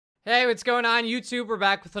Hey, what's going on YouTube? We're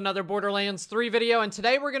back with another Borderlands 3 video, and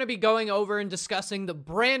today we're going to be going over and discussing the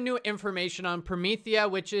brand new information on Promethea,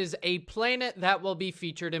 which is a planet that will be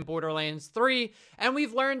featured in Borderlands 3, and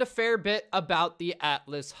we've learned a fair bit about the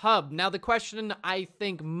Atlas Hub. Now, the question I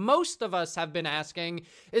think most of us have been asking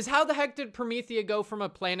is how the heck did Promethea go from a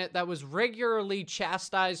planet that was regularly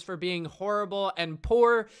chastised for being horrible and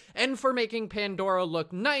poor, and for making Pandora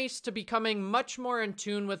look nice, to becoming much more in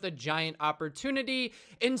tune with a giant opportunity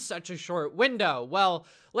in such a short window? Well,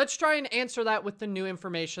 let's try and answer that with the new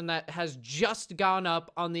information that has just gone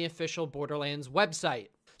up on the official Borderlands website.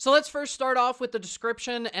 So let's first start off with the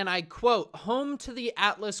description, and I quote, "Home to the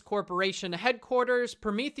Atlas Corporation headquarters,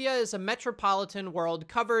 Promethea is a metropolitan world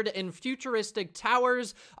covered in futuristic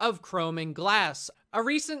towers of chrome and glass. A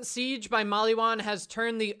recent siege by Maliwan has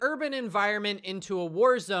turned the urban environment into a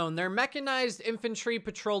war zone. Their mechanized infantry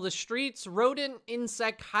patrol the streets.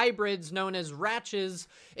 Rodent-insect hybrids known as ratches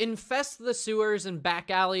infest the sewers and back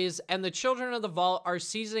alleys, and the children of the vault are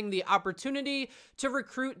seizing the opportunity to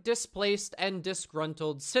recruit displaced and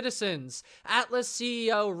disgruntled citizens. Atlas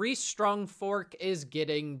CEO Reese Strongfork is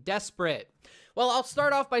getting desperate." Well, I'll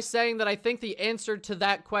start off by saying that I think the answer to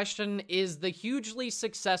that question is the hugely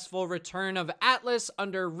successful return of Atlas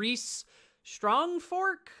under Reese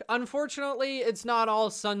Strongfork. Unfortunately, it's not all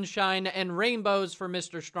sunshine and rainbows for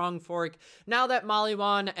Mr. Strongfork now that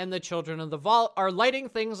Maliwan and the Children of the Vault are lighting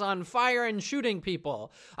things on fire and shooting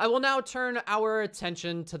people. I will now turn our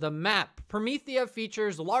attention to the map. Promethea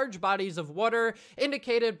features large bodies of water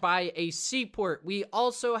indicated by a seaport. We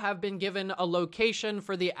also have been given a location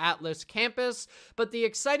for the Atlas campus, but the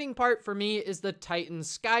exciting part for me is the Titan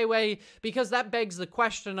Skyway, because that begs the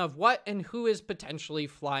question of what and who is potentially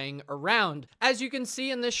flying around. As you can see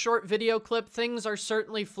in this short video clip, things are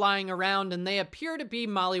certainly flying around, and they appear to be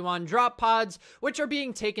Maliwan drop pods, which are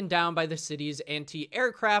being taken down by the city's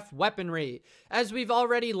anti-aircraft weaponry. As we've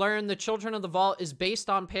already learned, the Children of the Vault is based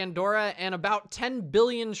on Pandora and about 10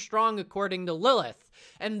 billion strong according to Lilith.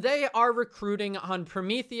 And they are recruiting on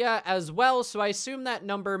Promethea as well, so I assume that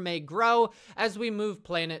number may grow as we move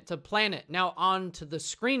planet to planet. Now on to the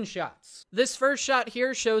screenshots. This first shot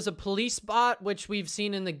here shows a police bot, which we've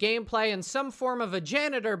seen in the gameplay, and some form of a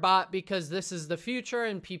janitor bot, because this is the future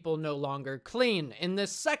and people no longer clean. In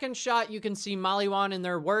this second shot, you can see Maliwan in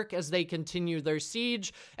their work as they continue their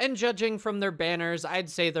siege, and judging from their banners, I'd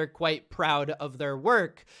say they're quite proud of their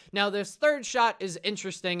work. Now this third shot is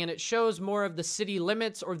interesting, and it shows more of the city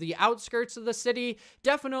limits or the outskirts of the city,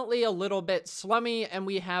 definitely a little bit slummy, and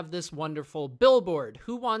we have this wonderful billboard.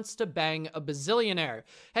 Who wants to bang a bazillionaire?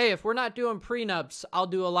 Hey, if we're not doing prenups, I'll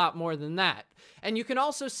do a lot more than that. And you can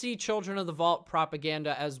also see Children of the Vault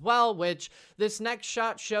propaganda as well, which this next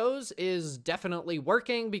shot shows is definitely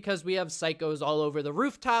working, because we have psychos all over the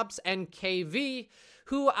rooftops, and KV,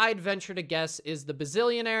 who I'd venture to guess is the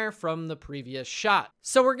bazillionaire from the previous shot.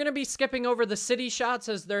 So we're going to be skipping over the city shots,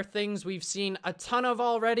 as they're things we've seen a ton of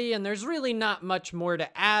already, and there's really not much more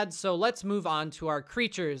to add, so let's move on to our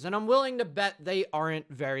creatures, and I'm willing to bet they aren't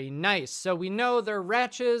very nice. So we know they're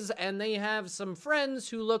ratches, and they have some friends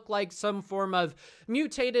who look like some form of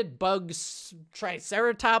mutated bugs,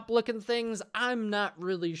 triceratop looking things. I'm not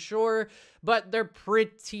really sure, but they're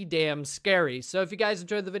pretty damn scary. So if you guys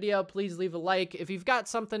enjoyed the video, please leave a like. If you've got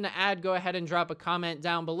something to add, go ahead and drop a comment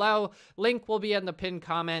down below. Link will be in the pinned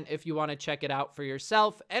comment if you want to check it out for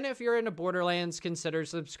yourself. And if you're into Borderlands, consider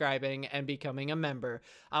subscribing and becoming a member.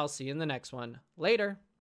 I'll see you in the next one. Later.